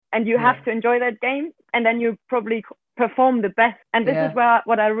and you have to enjoy that game, and then you probably perform the best. And this is where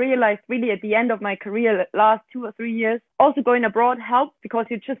what I realized really at the end of my career, last 2 or 3 years, also going abroad helped, because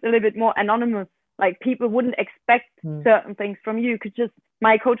you're just a little bit more anonymous. Like, people wouldn't expect certain things from you.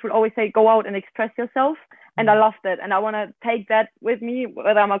 My coach would always say, go out and express yourself. And I loved it. And I want to take that with me,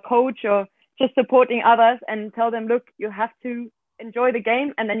 whether I'm a coach or just supporting others, and tell them, look, you have to enjoy the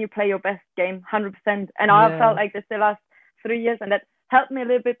game, and then you play your best game 100%. And I felt like this the last 3 years, and that helped me a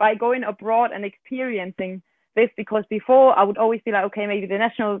little bit by going abroad and experiencing this, because before I would always be like, okay, maybe the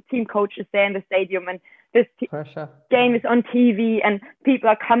national team coach is there in the stadium, and this game is on TV, and people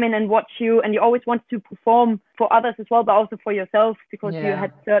are coming and watch you, and you always want to perform for others as well, but also for yourself, because you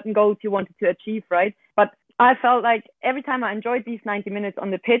had certain goals you wanted to achieve, right? But I felt like every time I enjoyed these 90 minutes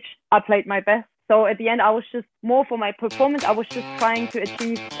on the pitch, I played my best. So at the end, I was just more for my performance. I was just trying to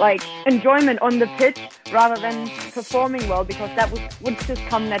achieve like enjoyment on the pitch rather than performing well, because that would just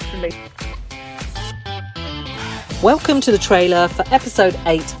come naturally. Welcome to the trailer for episode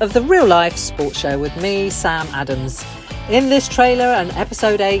 8 of the Real Life Sports Show with me, Sam Adams. In this trailer, and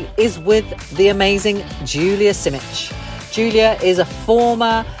episode 8 is with the amazing Julia Simic. Julia is a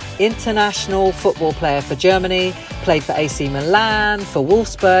former international football player for Germany, played for AC Milan, for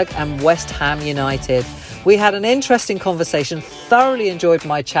Wolfsburg and West Ham United. We had an interesting conversation, thoroughly enjoyed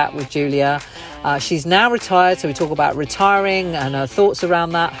my chat with Julia. She's now retired, so we talk about retiring and her thoughts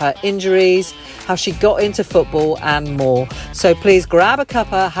around that, her injuries, how she got into football and more. So please grab a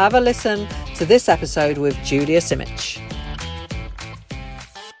cuppa, have a listen to this episode with Julia Simic.